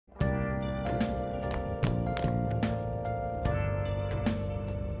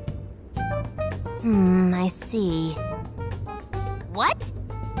I see. What?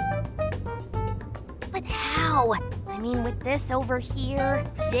 But how? I mean, with this over here?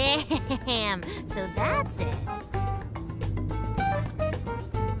 Damn! So that's it.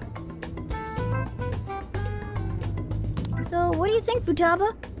 So, what do you think,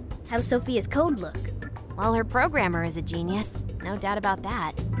 Futaba? How's Sophia's code look? Well, her programmer is a genius. No doubt about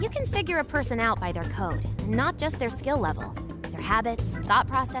that. You can figure a person out by their code, and not just their skill level. Their habits, thought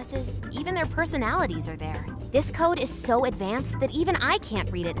processes, even their personalities are there. This code is so advanced that even I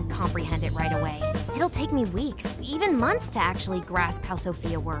can't read it and comprehend it right away. It'll take me weeks, even months to actually grasp how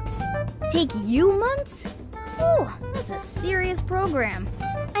Sophia works. Take you months? Whew, that's a serious program.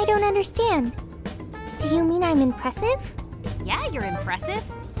 I don't understand. Do you mean I'm impressive? Yeah, you're impressive.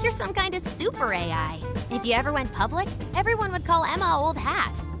 You're some kind of super AI. If you ever went public, everyone would call Emma Old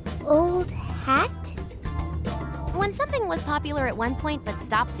Hat. Old hat? When something was popular at one point but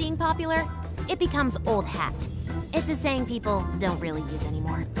stops being popular, it becomes old hat. It's a saying people don't really use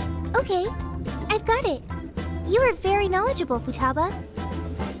anymore. Okay, I've got it. You are very knowledgeable, Futaba.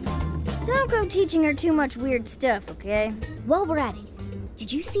 Don't go teaching her too much weird stuff, okay? While we're at it,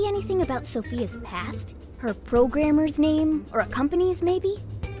 did you see anything about Sophia's past? Her programmer's name, or a company's maybe?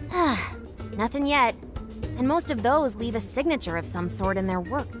 Nothing yet. And most of those leave a signature of some sort in their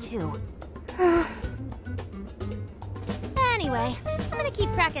work, too. Anyway, I'm gonna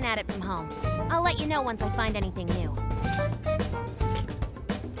keep cracking at it from home. I'll let you know once I find anything new.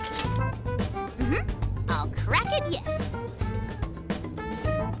 I'll crack it yet.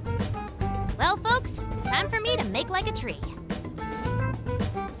 Well, folks, time for me to make like a tree.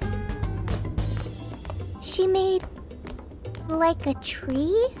 She made... like a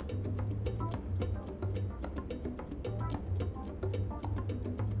tree?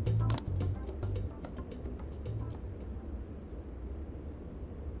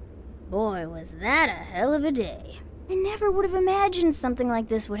 Boy, was that a hell of a day. I never would have imagined something like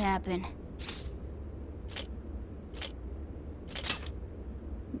this would happen.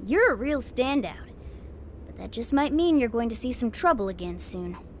 You're a real standout. But that just might mean you're going to see some trouble again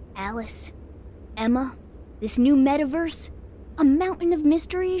soon. Alice, Emma, this new metaverse, a mountain of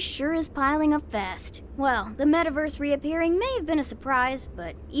mysteries sure is piling up fast. Well, the metaverse reappearing may have been a surprise,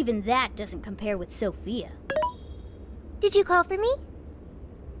 but even that doesn't compare with Sophia. Did you call for me?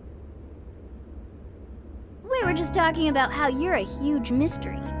 We were just talking about how you're a huge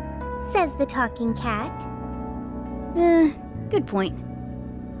mystery. Says the talking cat. Good point.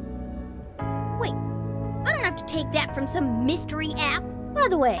 Wait, I don't have to take that from some mystery app. By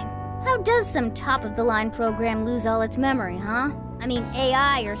the way, how does some top-of-the-line program lose all its memory, huh? I mean,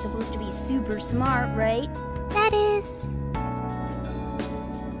 AI are supposed to be super smart, right? That is...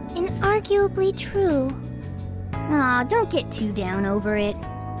 inarguably true. Aw, don't get too down over it.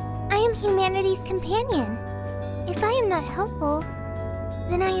 I am humanity's companion. If I am not helpful,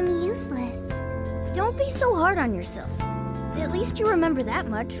 then I am useless. Don't be so hard on yourself. At least you remember that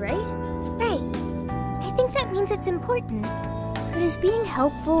much, right? Right. I think that means it's important. But is being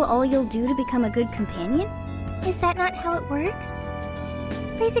helpful all you'll do to become a good companion? Is that not how it works?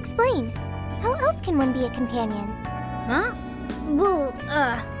 Please explain. How else can one be a companion? Huh? Well,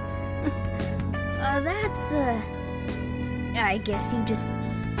 I guess you just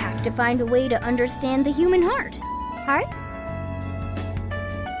have to find a way to understand the human heart. Hearts?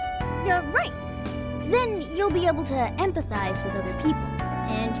 Right. Then you'll be able to empathize with other people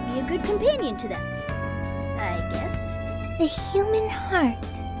and be a good companion to them. I guess. The human heart.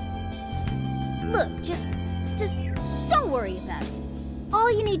 Look, just don't worry about it.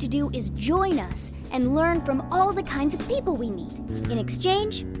 All you need to do is join us and learn from all the kinds of people we meet. In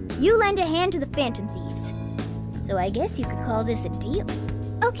exchange, you lend a hand to the Phantom Thieves. So I guess you could call this a deal.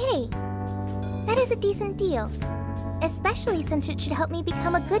 Okay. That is a decent deal. Especially since it should help me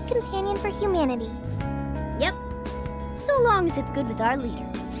become a good companion for humanity. Yep. So long as it's good with our leader.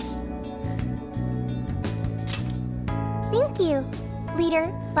 Thank you,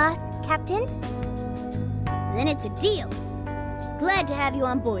 leader, boss, captain. Then it's a deal. Glad to have you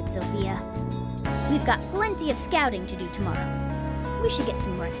on board, Sophia. We've got plenty of scouting to do tomorrow. We should get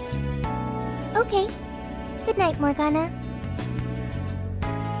some rest. Okay. Good night, Morgana.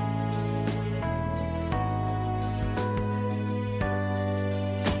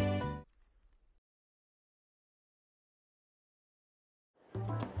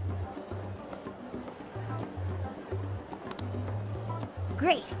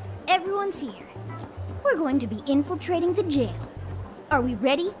 Great. Everyone's here. We're going to be infiltrating the jail. Are we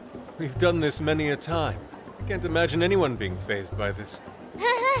ready? We've done this many a time. I can't imagine anyone being fazed by this.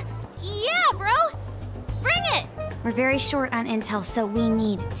 Yeah, bro! Bring it! We're very short on intel, so we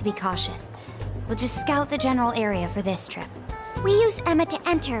need to be cautious. We'll just scout the general area for this trip. We use Emma to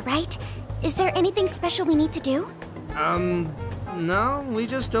enter, right? Is there anything special we need to do? No, we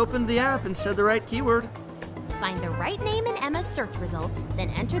just opened the app and said the right keyword. Find the right name in Emma's search results,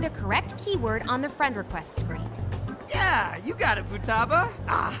 then enter the correct keyword on the friend request screen. Yeah, you got it, Futaba.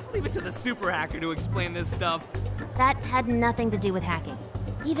 Leave it to the super hacker to explain this stuff. That had nothing to do with hacking.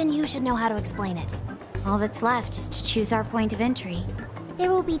 Even you should know how to explain it. All that's left is to choose our point of entry. There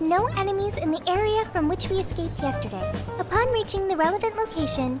will be no enemies in the area from which we escaped yesterday. Upon reaching the relevant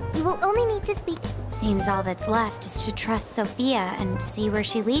location, you will only need to speak. Seems all that's left is to trust Sophia and see where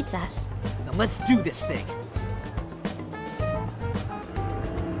she leads us. Then let's do this thing.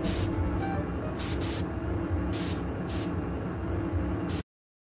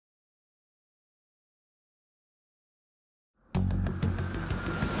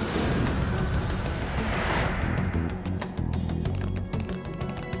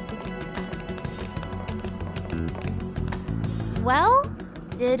 Well,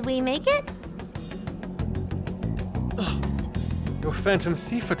 did we make it? Your Phantom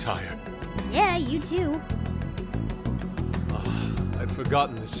Thief attire. Yeah, you too. I'd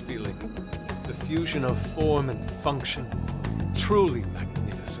forgotten this feeling. The fusion of form and function. Truly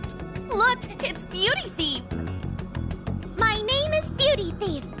magnificent. Look, it's Beauty Thief! My name is Beauty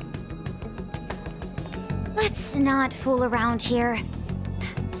Thief. Let's not fool around here.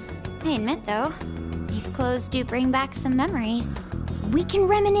 I admit, though, these clothes do bring back some memories. We can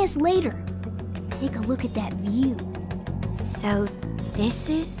reminisce later. Take a look at that view. So, this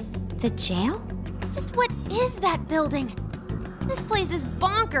is the jail? Just what is that building? This place is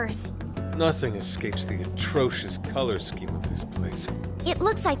bonkers. Nothing escapes the atrocious color scheme of this place. It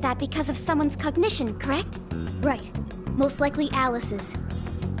looks like that because of someone's cognition, correct? Right. Most likely Alice's.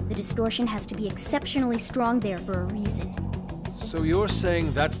 The distortion has to be exceptionally strong there for a reason. So you're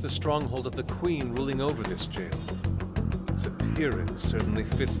saying that's the stronghold of the Queen ruling over this jail? Its appearance certainly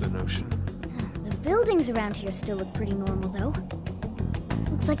fits the notion. The buildings around here still look pretty normal, though.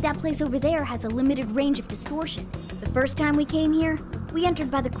 Looks like that place over there has a limited range of distortion. The first time we came here, we entered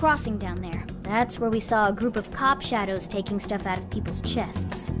by the crossing down there. That's where we saw a group of cop shadows taking stuff out of people's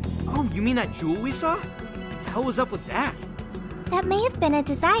chests. Oh, you mean that jewel we saw? What the hell was up with that? That may have been a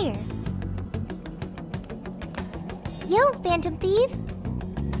desire. Yo, Phantom Thieves!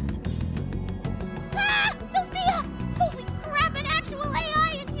 Ah! Sophia! Holy crap, an actual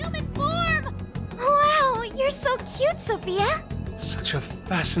AI in human form! Wow, you're so cute, Sophia! Such a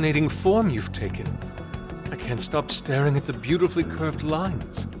fascinating form you've taken. I can't stop staring at the beautifully curved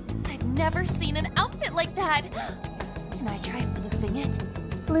lines. I've never seen an outfit like that! Can I try floofing it?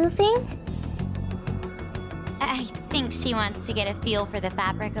 Floofing? I think she wants to get a feel for the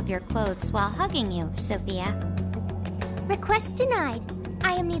fabric of your clothes while hugging you, Sophia. Request denied.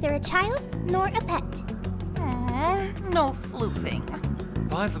 I am neither a child nor a pet. No floofing.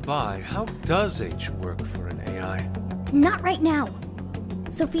 By the by, how does H work for an AI? Not right now.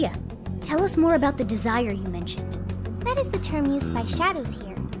 Sophia, tell us more about the desire you mentioned. That is the term used by shadows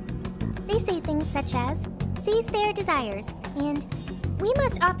here. They say things such as, seize their desires, and we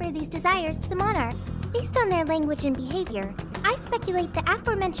must offer these desires to the monarch. Based on their language and behavior, I speculate the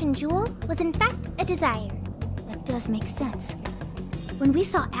aforementioned jewel was in fact a desire. That does make sense. When we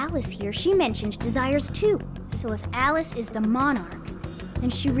saw Alice here, she mentioned desires too. So if Alice is the monarch, then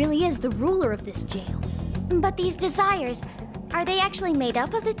she really is the ruler of this jail. But these desires, are they actually made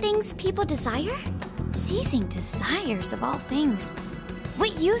up of the things people desire? Seizing desires of all things.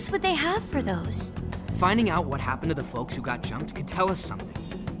 What use would they have for those? Finding out what happened to the folks who got jumped could tell us something.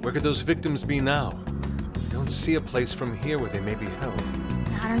 Where could those victims be now? I don't see a place from here where they may be held.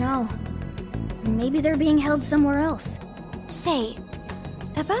 I don't know. Maybe they're being held somewhere else. Say,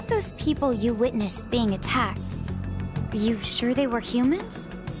 about those people you witnessed being attacked, are you sure they were humans?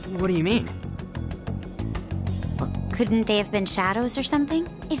 What do you mean? Well, couldn't they have been shadows or something?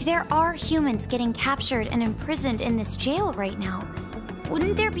 If there are humans getting captured and imprisoned in this jail right now,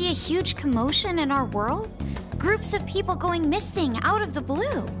 wouldn't there be a huge commotion in our world? Groups of people going missing out of the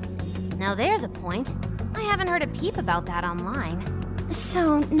blue. Now there's a point. I haven't heard a peep about that online.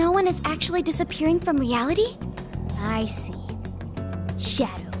 So, no one is actually disappearing from reality? I see.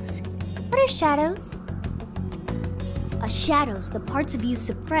 Shadows. What are shadows? A shadow's the parts of you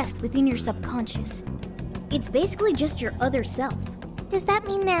suppressed within your subconscious. It's basically just your other self. Does that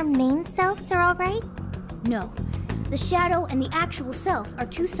mean their main selves are alright? No. The shadow and the actual self are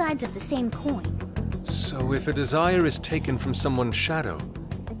two sides of the same coin. So if a desire is taken from someone's shadow,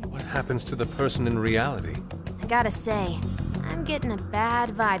 what happens to the person in reality? I gotta say, I'm getting a bad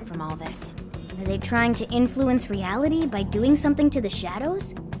vibe from all this. Are they trying to influence reality by doing something to the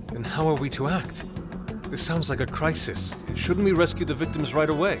shadows? Then how are we to act? This sounds like a crisis. Shouldn't we rescue the victims right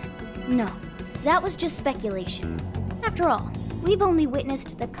away? No, that was just speculation. After all, we've only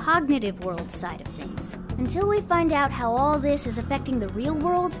witnessed the cognitive world side of things. Until we find out how all this is affecting the real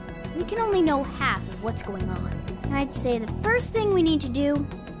world, we can only know half of what's going on. I'd say the first thing we need to do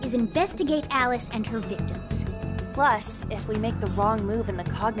is investigate Alice and her victims. Plus, if we make the wrong move in the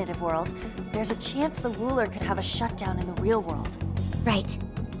cognitive world, there's a chance the ruler could have a shutdown in the real world. Right.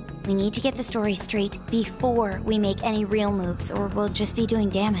 We need to get the story straight before we make any real moves, or we'll just be doing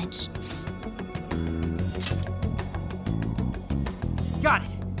damage. Got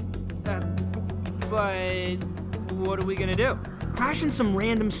it. But what are we gonna do? Crashing some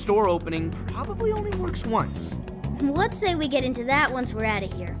random store opening probably only works once. Let's say we get into that once we're out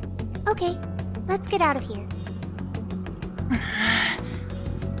of here. Okay, let's get out of here.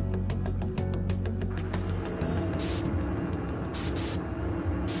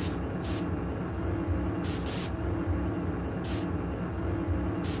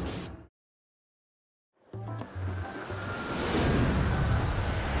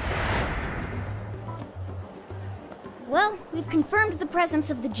 Well, we've confirmed the presence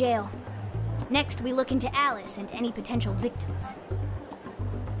of the jail. Next, we look into Alice and any potential victims.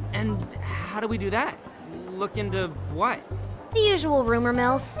 And how do we do that? Look into what? The usual rumor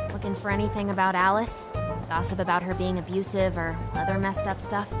mills, looking for anything about Alice. Gossip about her being abusive or other messed up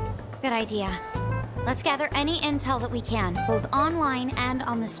stuff. Good idea. Let's gather any intel that we can, both online and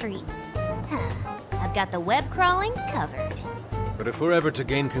on the streets. I've got the web crawling covered. But if we're ever to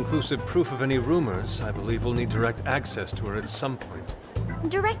gain conclusive proof of any rumors, I believe we'll need direct access to her at some point.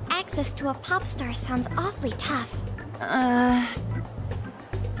 Direct access to a pop star sounds awfully tough.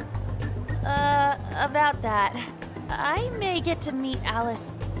 About that. I may get to meet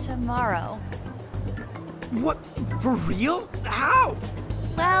Alice tomorrow. What? For real? How?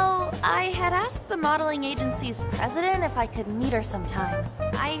 Well, I had asked the modeling agency's president if I could meet her sometime.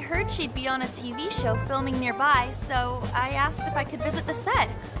 I heard she'd be on a TV show filming nearby, so I asked if I could visit the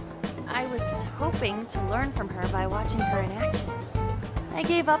set. I was hoping to learn from her by watching her in action. I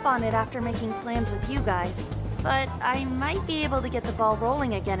gave up on it after making plans with you guys, but I might be able to get the ball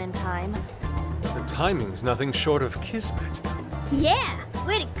rolling again in time. The timing's nothing short of kismet. Yeah!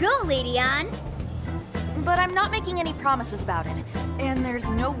 Way to go, Lady Ann! But I'm not making any promises about it, and there's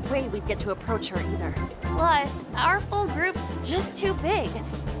no way we'd get to approach her either. Plus, our full group's just too big.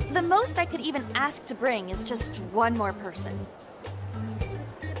 The most I could even ask to bring is just one more person.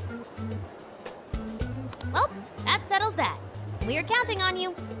 Well, that settles that. We're counting on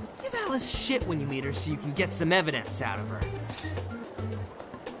you. Give Alice shit when you meet her so you can get some evidence out of her.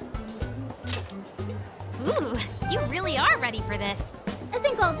 Ooh, you really are ready for this. I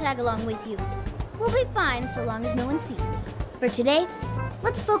think I'll tag along with you. We'll be fine so long as no one sees me. For today,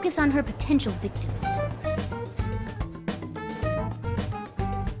 let's focus on her potential victims.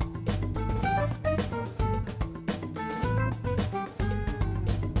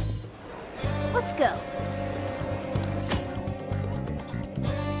 Let's go.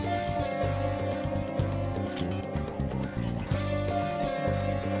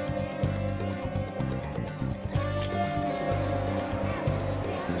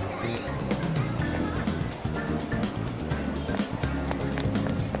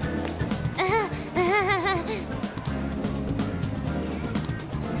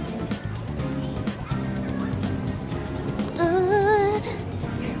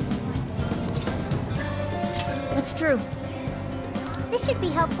 It's true. This should be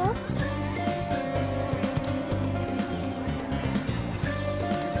helpful.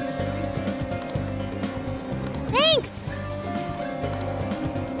 Thanks!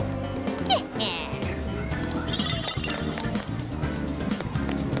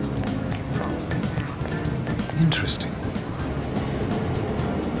 Interesting.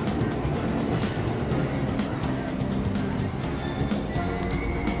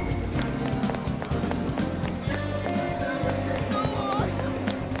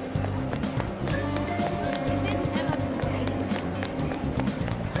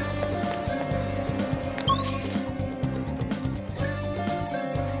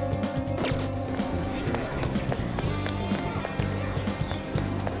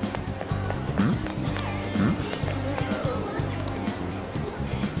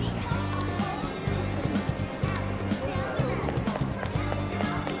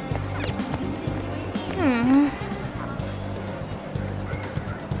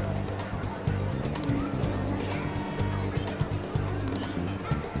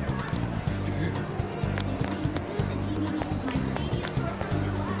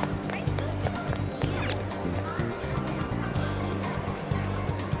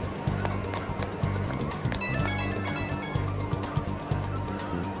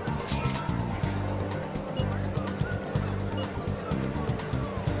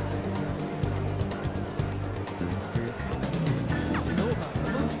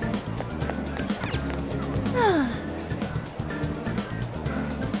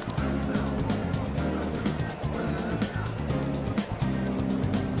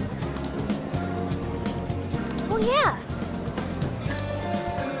 yeah.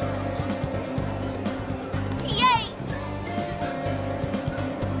 Yay!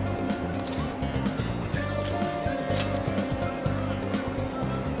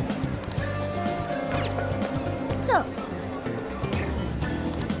 So,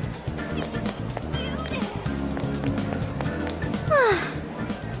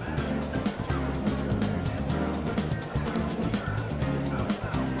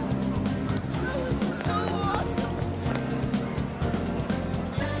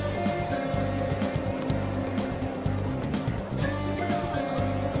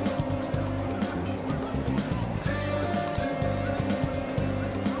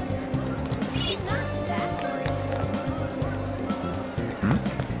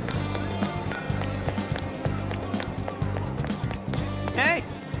 Hey!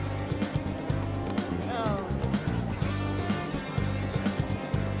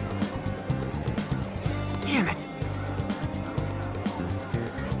 Damn it!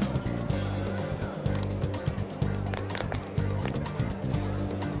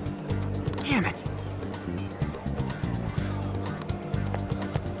 Damn it!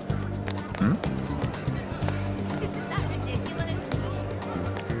 Isn't that ridiculous?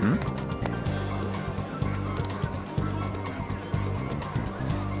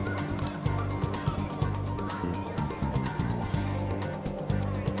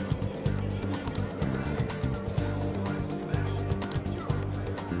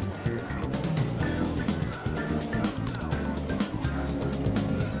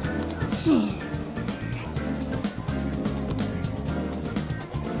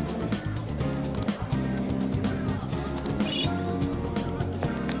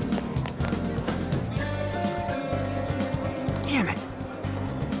 Damn it!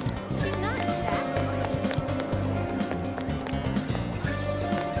 she's not that bright.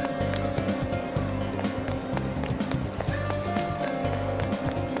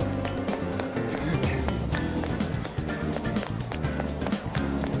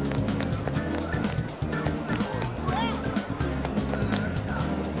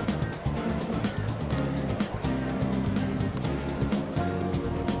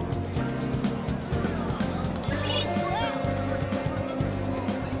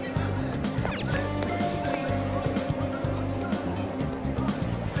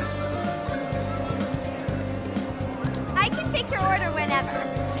 I can take your order whenever.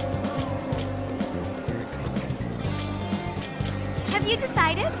 Have you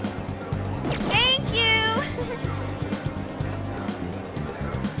decided? Thank you!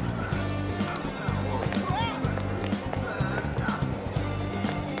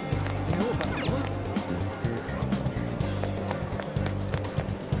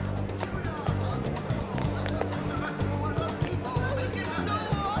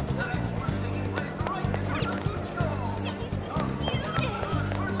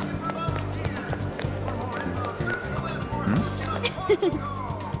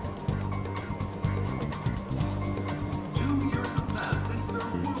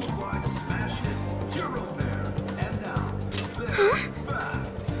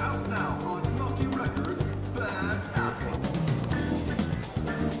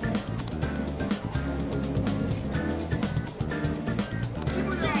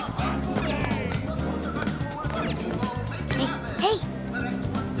 Hey, hey!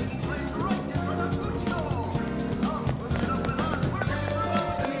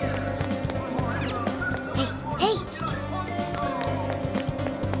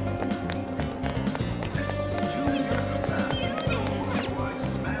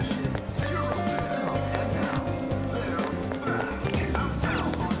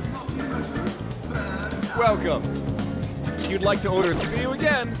 Welcome. You'd like to order? See you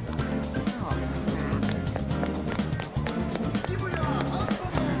again.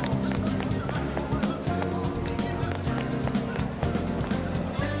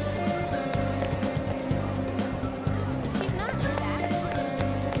 She's not that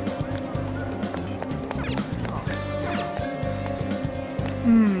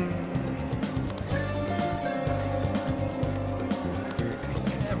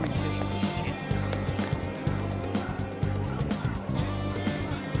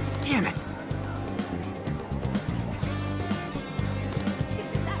Damn it!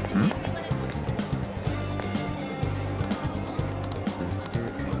 Isn't that ridiculous?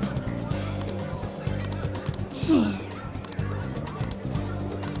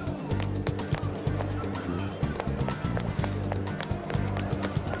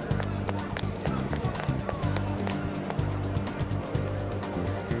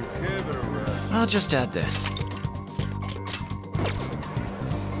 I'll just add this.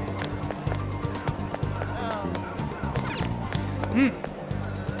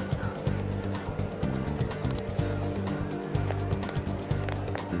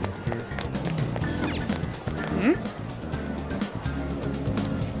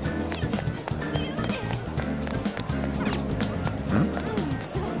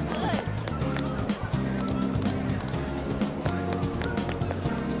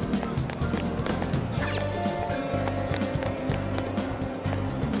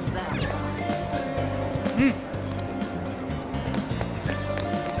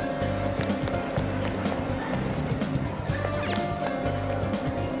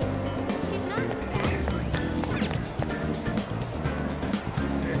 She's not that great.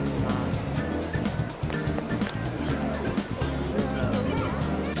 It's not.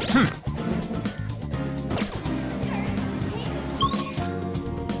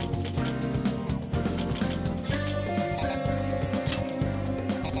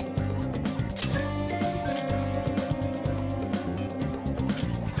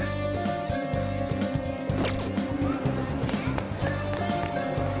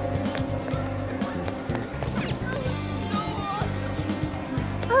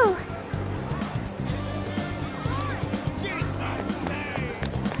 Oh,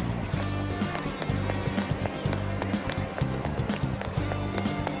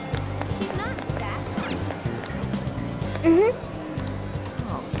 She's not that great. mm-hmm.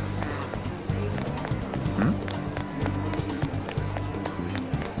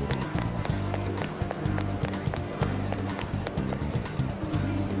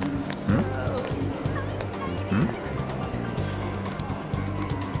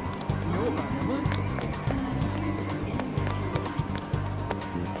 You know about Emma?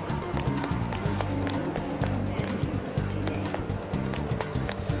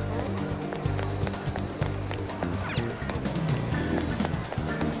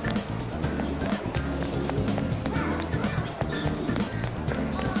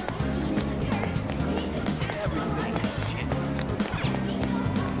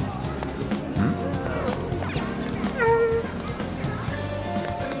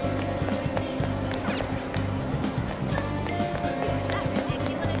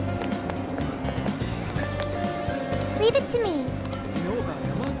 Leave it to me. You know about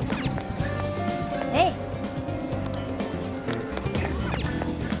Emma? Hey,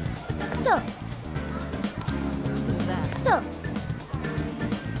 So, who's that? so,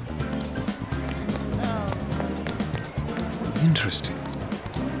 Interesting.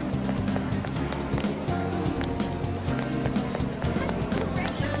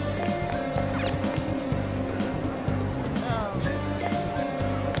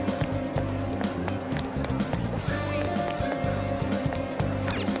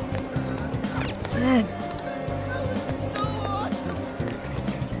 Good.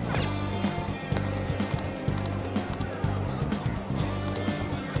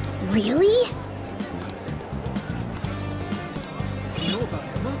 Really? You know about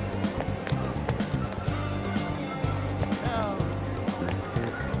Emma?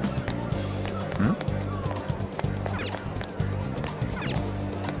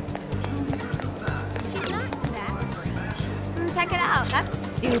 She's not that great. Check it out.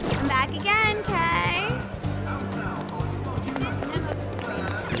 That's super. I'm back again, Kay.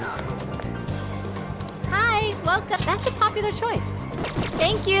 Hi, welcome. That's a popular choice.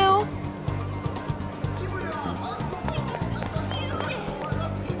 Thank you.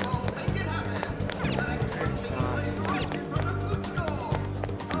 It's not.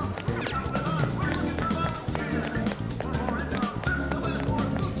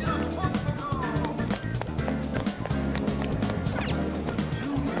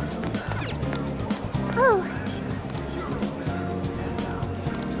 oh.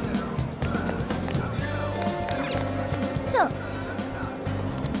 So.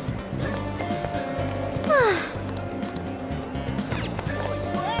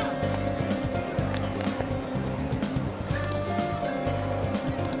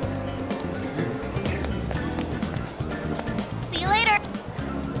 See you later.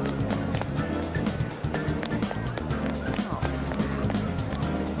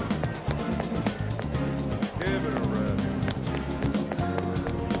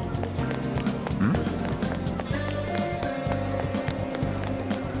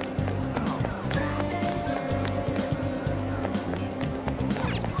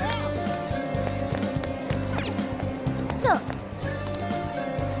 So.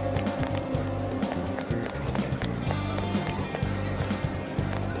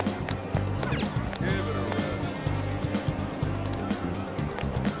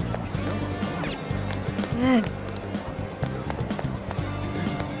 Good.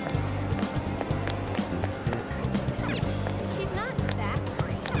 She's not that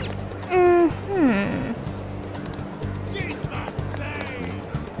great. Mm-hmm.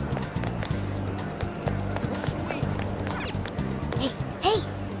 Hey, hey!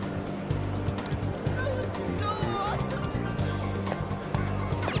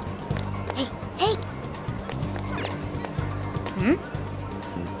 Hey, hey! Hmm?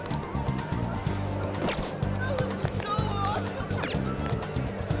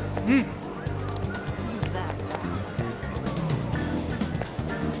 Hmm. Who's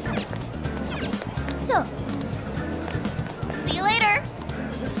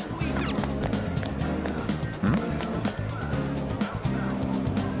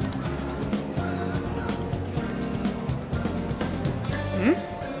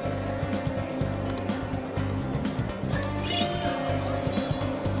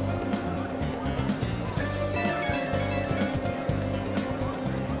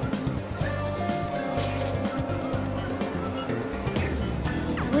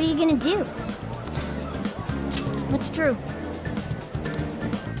What are you gonna do? What's true?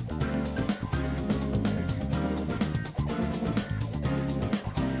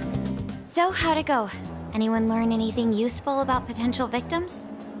 So, how'd it go? Anyone learn anything useful about potential victims?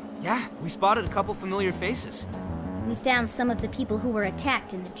 Yeah, we spotted a couple familiar faces. We found some of the people who were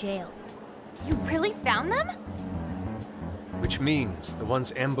attacked in the jail. You really found them? Which means the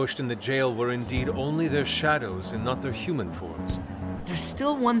ones ambushed in the jail were indeed only their shadows and not their human forms. But there's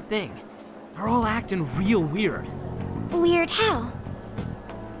still one thing. They're all acting real weird. Weird how?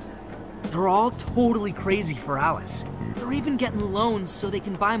 They're all totally crazy for Alice. They're even getting loans so they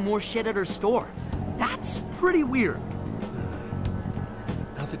can buy more shit at her store. That's pretty weird.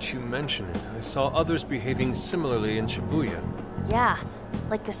 Now that you mention it, I saw others behaving similarly in Shibuya. Yeah,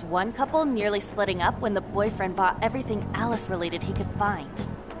 like this one couple nearly splitting up when the boyfriend bought everything Alice-related he could find.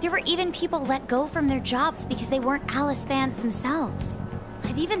 There were even people let go from their jobs because they weren't Alice fans themselves.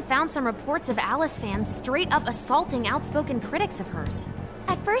 I've even found some reports of Alice fans straight up assaulting outspoken critics of hers.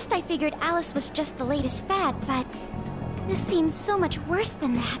 At first I figured Alice was just the latest fad, but this seems so much worse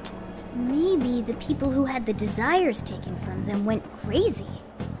than that. Maybe the people who had the desires taken from them went crazy.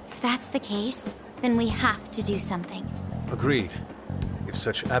 If that's the case, then we have to do something. Agreed. If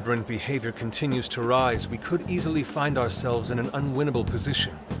such aberrant behavior continues to rise, we could easily find ourselves in an unwinnable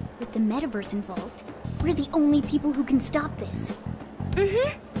position. With the metaverse involved, we're the only people who can stop this.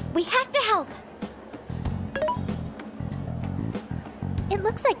 We have to help. It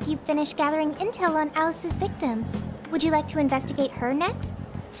looks like you've finished gathering intel on Alice's victims. Would you like to investigate her next?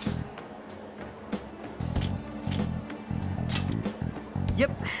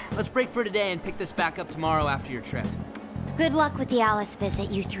 Yep, let's break for today and pick this back up tomorrow after your trip. Good luck with the Alice visit,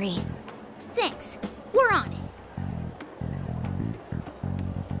 you three. Thanks. We're on it.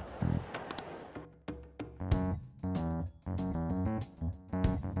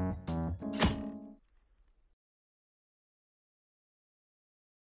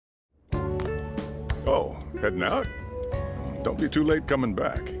 Oh, heading out? Don't be too late coming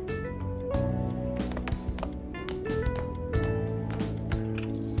back.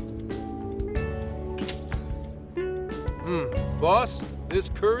 Boss, this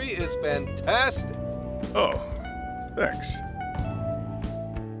curry is fantastic. Oh, thanks.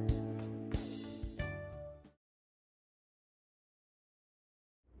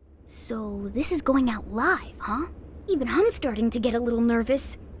 So this is going out live, huh? Even I'm starting to get a little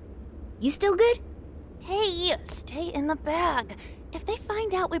nervous. You still good? Hey, stay in the bag. If they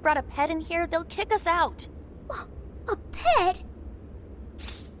find out we brought a pet in here, they'll kick us out. A pet?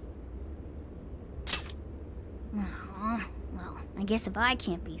 Aw, well, I guess if I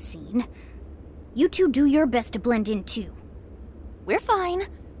can't be seen, you two do your best to blend in too. We're fine.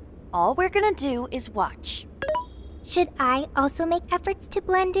 All we're gonna do is watch. Should I also make efforts to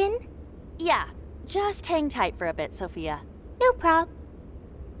blend in? Yeah, just hang tight for a bit, Sophia. No prob.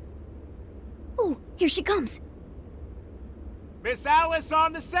 Oh, here she comes. Miss Alice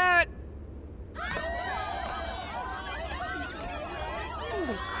on the set!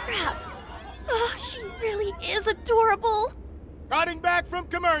 Holy crap. Oh, she really is adorable. Cutting back from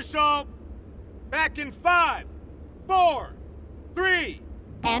commercial. Back in 5, 4, 3.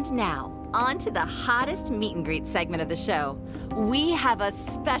 And now, on to the hottest meet and greet segment of the show. We have a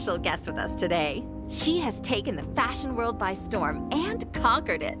special guest with us today. She has taken the fashion world by storm and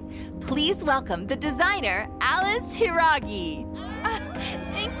conquered it. Please welcome the designer, Alice Hiragi.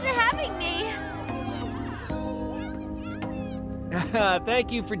 Thanks for having me.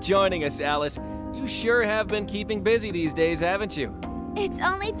 Thank you for joining us, Alice. You sure have been keeping busy these days, haven't you? It's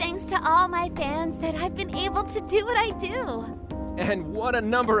only thanks to all my fans that I've been able to do what I do. And what a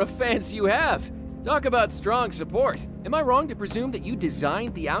number of fans you have! Talk about strong support. Am I wrong to presume that you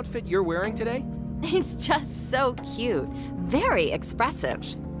designed the outfit you're wearing today? It's just so cute. Very expressive.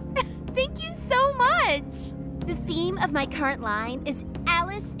 Thank you so much! The theme of my current line is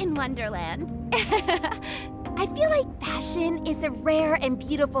Alice in Wonderland. I feel like fashion is a rare and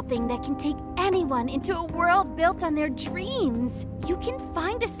beautiful thing that can take anyone into a world built on their dreams. You can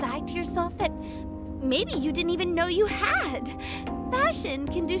find a side to yourself that maybe you didn't even know you had. Fashion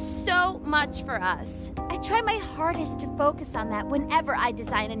can do so much for us. I try my hardest to focus on that whenever I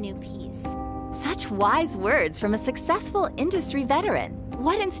design a new piece. Such wise words from a successful industry veteran.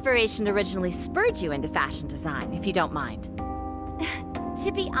 What inspiration originally spurred you into fashion design, if you don't mind?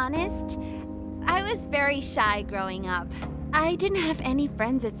 To be honest, I was very shy growing up. I didn't have any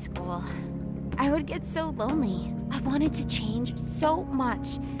friends at school. I would get so lonely. I wanted to change so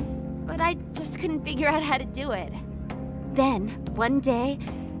much, but I just couldn't figure out how to do it. Then, one day,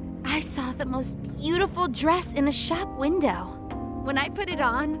 I saw the most beautiful dress in a shop window. When I put it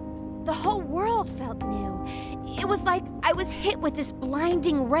on, the whole world felt new. It was like I was hit with this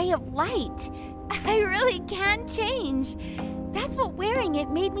blinding ray of light. I really can change. That's what wearing it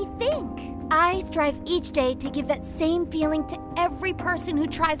made me think. I strive each day to give that same feeling to every person who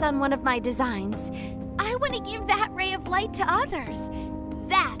tries on one of my designs. I want to give that ray of light to others.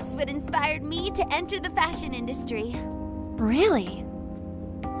 That's what inspired me to enter the fashion industry. Really?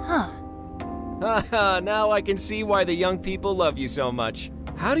 Huh. Haha, now I can see why the young people love you so much.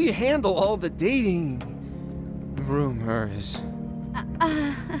 How do you handle all the dating rumors?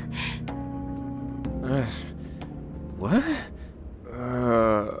 What?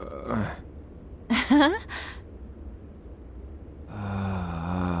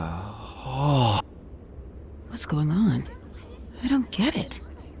 What's going on? I don't get it.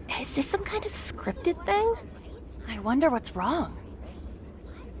 Is this some kind of scripted thing? I wonder what's wrong.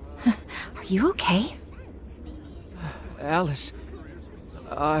 Are you okay? Alice,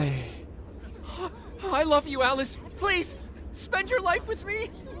 I love you, Alice. Please, spend your life with me.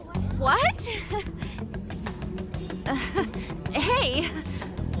 What? Hey,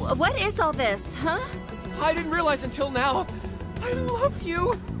 what is all this, huh? I didn't realize until now. I love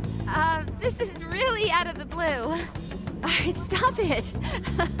you. This is really out of the blue. All right, stop it.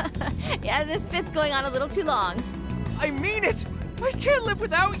 Yeah, this bit's going on a little too long. I mean it. I can't live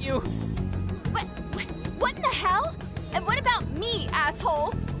without you. What in the hell? And what about me,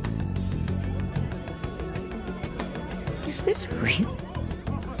 asshole? Is this real?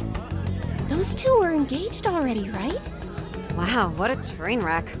 Those two were engaged already, right? Wow, what a train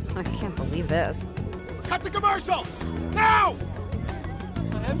wreck. I can't believe this. Cut the commercial! Now!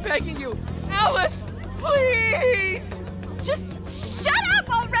 I'm begging you, Alice, please! Just shut up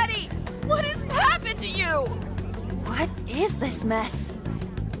already! What has happened to you? What is this mess?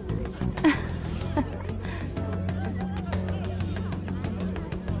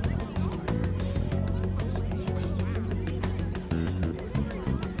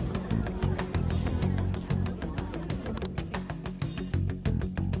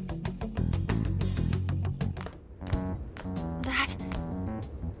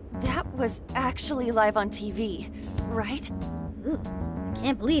 That was actually live on TV, right? Ooh, I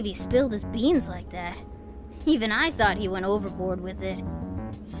can't believe he spilled his beans like that. Even I thought he went overboard with it.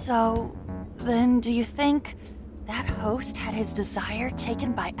 So, then do you think that host had his desire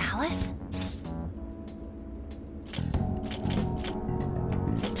taken by Alice?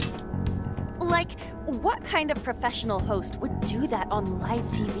 Like, what kind of professional host would do that on live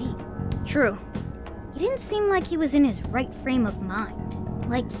TV? True. He didn't seem like he was in his right frame of mind.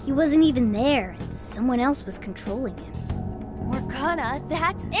 Like he wasn't even there and someone else was controlling him. Morgana,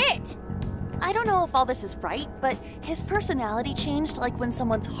 that's it! I don't know if all this is right, but his personality changed like when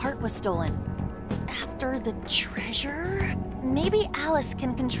someone's heart was stolen. After the treasure? Maybe Alice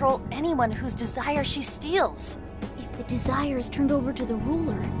can control anyone whose desire she steals. If the desire is turned over to the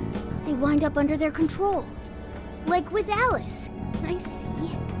ruler, they wind up under their control. Like with Alice. I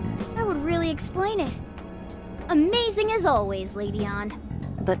see. That would really explain it. Amazing as always, Lady An.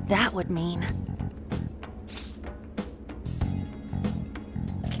 But that would mean...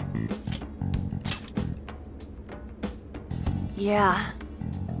 Yeah,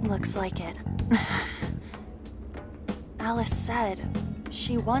 looks like it. Alice said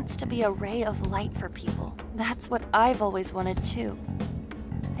she wants to be a ray of light for people. That's what I've always wanted too.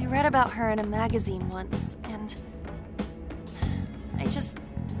 I read about her in a magazine once, and I just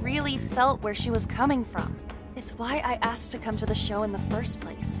really felt where she was coming from. It's why I asked to come to the show in the first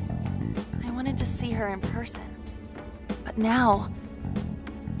place. I wanted to see her in person. But now,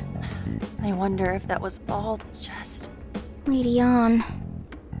 I wonder if that was all just... Lady An.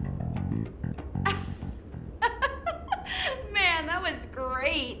 Man, that was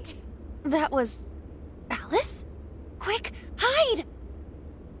great. That was... Alice? Quick, hide!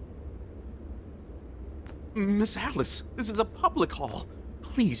 Miss Alice, this is a public hall.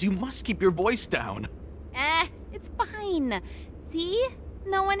 Please, you must keep your voice down. It's fine. See?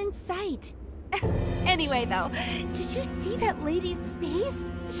 No one in sight. Anyway, though, did you see that lady's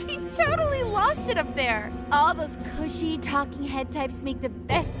face? She totally lost it up there. All those cushy, talking head types make the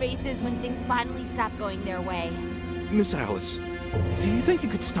best faces when things finally stop going their way. Miss Alice, do you think you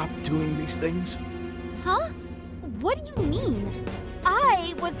could stop doing these things? Huh? What do you mean?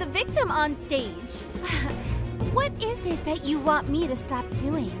 I was the victim on stage. What is it that you want me to stop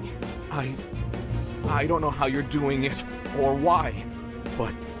doing? I don't know how you're doing it, or why,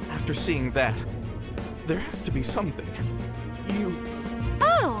 but after seeing that, there has to be something.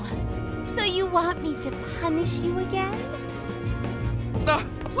 Oh, so you want me to punish you again?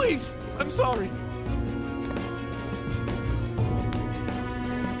 Please, I'm sorry.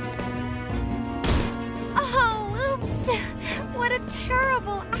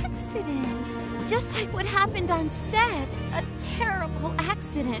 accident. Just like what happened on set. A terrible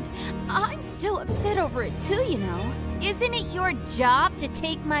accident. I'm still upset over it too, you know. Isn't it your job to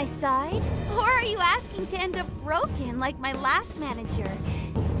take my side? Or are you asking to end up broken like my last manager?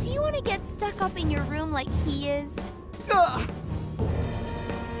 Do you want to get stuck up in your room like he is? Well,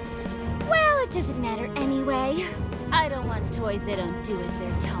 it doesn't matter anyway. I don't want toys that don't do as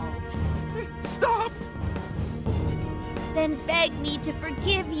they're told. Stop! Then beg me to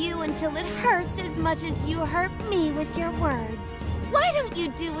forgive you until it hurts as much as you hurt me with your words. Why don't you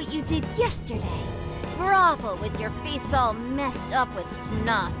do what you did yesterday? Grovel with your face all messed up with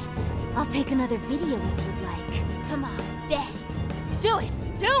snot. I'll take another video if you'd like. Come on, beg. Do it!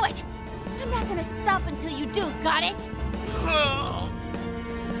 Do it! I'm not gonna stop until you do, got it?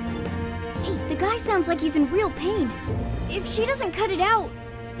 Hey, the guy sounds like he's in real pain. If she doesn't cut it out...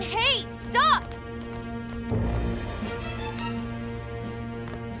 Hey, stop!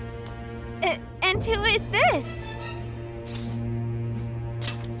 And who is this?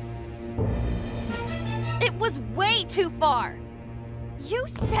 It was way too far! You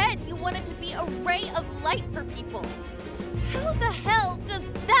said you wanted to be a ray of light for people. How the hell does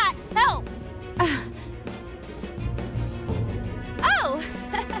that help? Oh!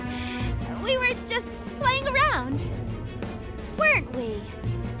 We were just playing around. Weren't we?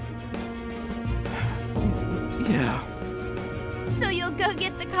 Yeah. So you'll go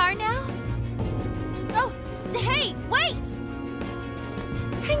get the car now? Oh, hey, wait!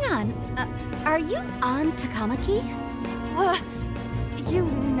 Hang on. Are you on Takamaki? You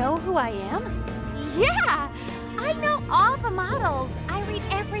know who I am? Yeah! I know all the models. I read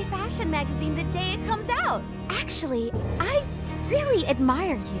every fashion magazine the day it comes out. Actually, I really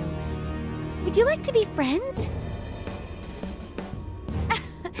admire you. Would you like to be friends?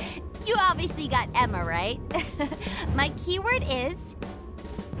 You obviously got Emma, right? My keyword is...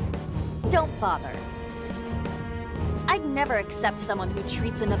 Don't bother. I'd never accept someone who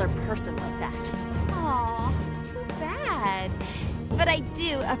treats another person like that. Aw, too bad. But I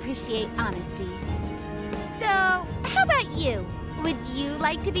do appreciate honesty. So, how about you? Would you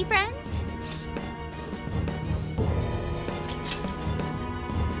like to be friends?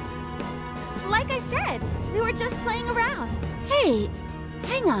 Like I said, we were just playing around. Hey,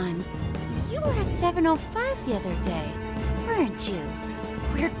 hang on. You were at 7:05 the other day, weren't you?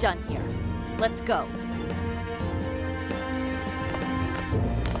 We're done here. Let's go.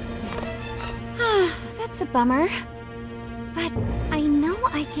 That's a bummer. But I know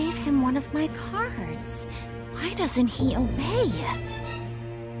I gave him one of my cards. Why doesn't he obey?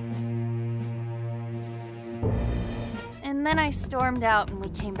 And then I stormed out and we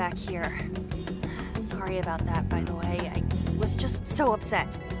came back here. Sorry about that, by the way. I was just so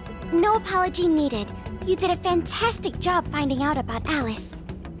upset. No apology needed. You did a fantastic job finding out about Alice.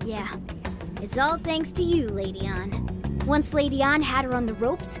 Yeah, it's all thanks to you, Lady Ann. Once Lady Ann had her on the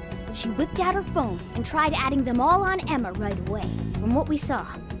ropes, she whipped out her phone and tried adding them all on Emma right away. From what we saw,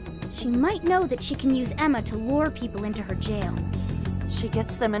 she might know that she can use Emma to lure people into her jail. She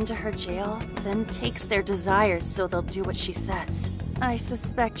gets them into her jail, then takes their desires so they'll do what she says. I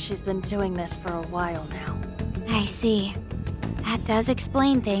suspect she's been doing this for a while now. I see. That does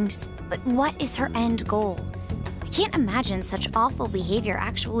explain things. But what is her end goal? I can't imagine such awful behavior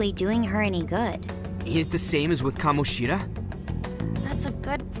actually doing her any good. Ain't it the same as with Kamoshida? That's a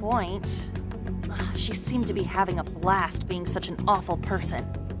good point. She seemed to be having a blast being such an awful person.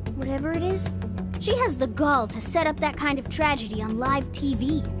 Whatever it is, she has the gall to set up that kind of tragedy on live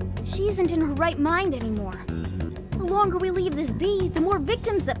TV. She isn't in her right mind anymore. The longer we leave this be, the more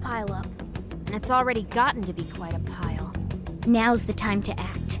victims that pile up. And it's already gotten to be quite a pile. Now's the time to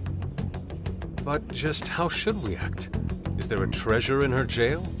act. But just how should we act? Is there a treasure in her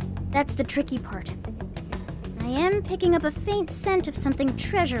jail? That's the tricky part. I am picking up a faint scent of something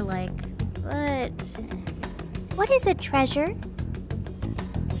treasure-like, but... What is a treasure?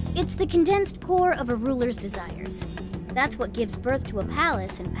 It's the condensed core of a ruler's desires. That's what gives birth to a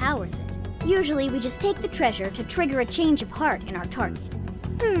palace and powers it. Usually we just take the treasure to trigger a change of heart in our target.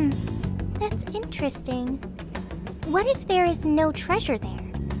 That's interesting. What if there is no treasure there?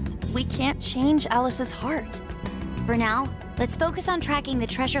 We can't change Alice's heart. For now, let's focus on tracking the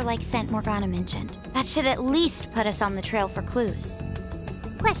treasure-like scent Morgana mentioned. That should at least put us on the trail for clues.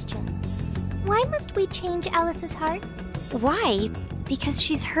 Question. Why must we change Alice's heart? Why? Because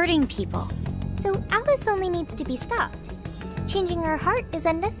she's hurting people. So Alice only needs to be stopped. Changing her heart is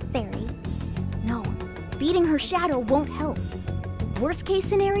unnecessary. No, beating her shadow won't help. Worst case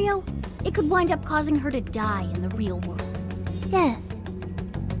scenario, it could wind up causing her to die in the real world. Death.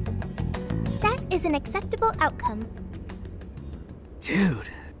 That is an acceptable outcome. Dude,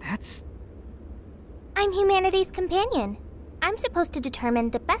 That's... I'm humanity's companion. I'm supposed to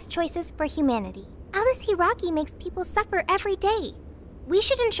determine the best choices for humanity. Alice Hiragi makes people suffer every day. We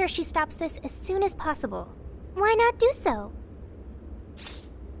should ensure she stops this as soon as possible. Why not do so?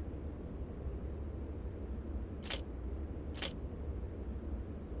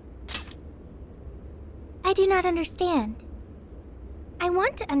 I do not understand. I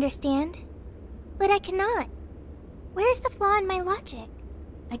want to understand, but I cannot. Where's the flaw in my logic?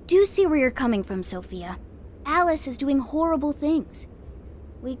 I do see where you're coming from, Sophia. Alice is doing horrible things.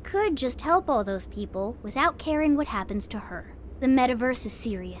 We could just help all those people without caring what happens to her. The metaverse is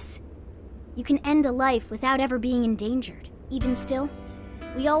serious. You can end a life without ever being endangered. Even still,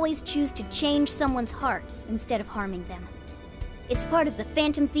 we always choose to change someone's heart instead of harming them. It's part of the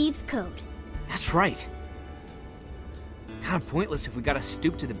Phantom Thieves Code. That's right. Kinda pointless if we gotta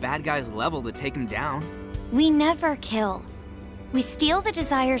stoop to the bad guy's level to take him down. We never kill. We steal the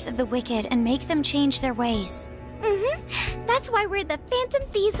desires of the wicked and make them change their ways. That's why we're the Phantom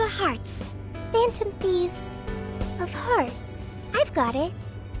Thieves of Hearts. Phantom Thieves of Hearts. I've got it.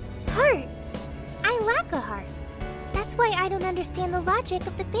 Hearts. I lack a heart. That's why I don't understand the logic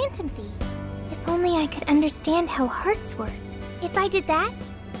of the Phantom Thieves. If only I could understand how hearts work. If I did that,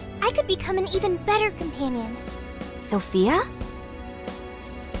 I could become an even better companion. Sophia?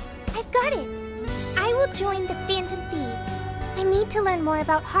 I've got it. I will join the Phantom Thieves. I need to learn more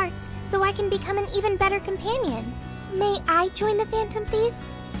about hearts so I can become an even better companion. May I join the Phantom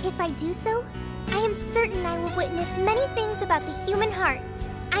Thieves? If I do so, I am certain I will witness many things about the human heart.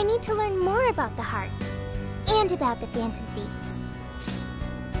 I need to learn more about the heart and about the Phantom Thieves.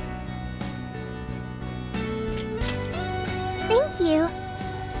 Thank you.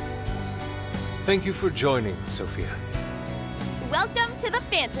 Thank you for joining, Sophia. Welcome to the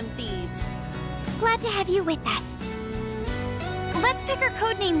Phantom Thieves. Glad to have you with us. Let's pick our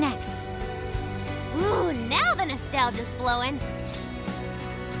codename next. Ooh, now the nostalgia's flowing.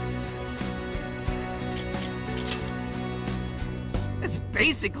 It's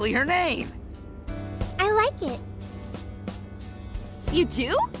basically her name. I like it. You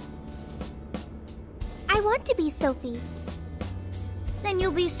do? I want to be Sophie. Then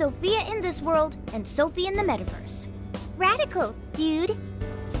you'll be Sophia in this world and Sophie in the metaverse. Radical, dude.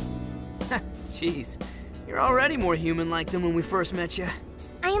 Jeez, you're already more human-like than when we first met you.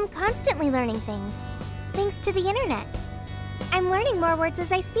 I am constantly learning things, thanks to the internet. I'm learning more words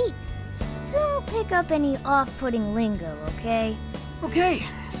as I speak. Don't pick up any off-putting lingo, okay? Okay,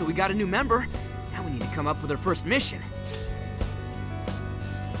 so we got a new member. Now we need to come up with our first mission.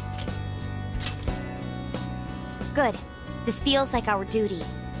 Good. This feels like our duty,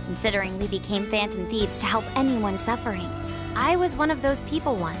 considering we became Phantom Thieves to help anyone suffering. I was one of those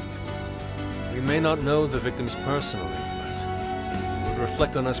people once. We may not know the victims personally, but it would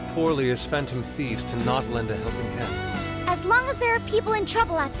reflect on us poorly as Phantom Thieves to not lend a helping hand. As long as there are people in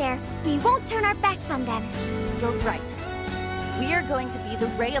trouble out there, we won't turn our backs on them. You're right. We are going to be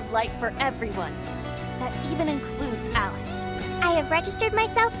the ray of light for everyone. That even includes Alice. I have registered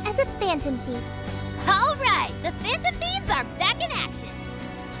myself as a Phantom Thief. All right, the Phantom Thieves are back in action.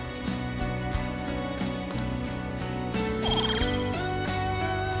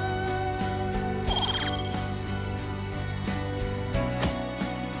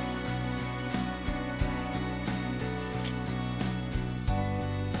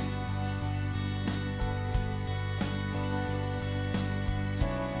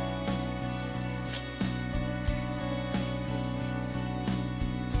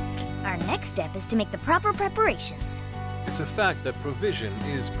 Our next step is to make the proper preparations. It's a fact that provision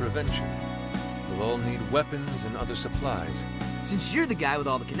is prevention. We'll all need weapons and other supplies. Since you're the guy with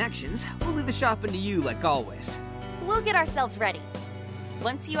all the connections, we'll leave the shopping to you like always. We'll get ourselves ready.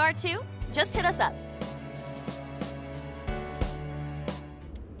 Once you are too, just hit us up.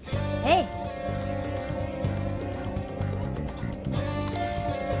 Hey,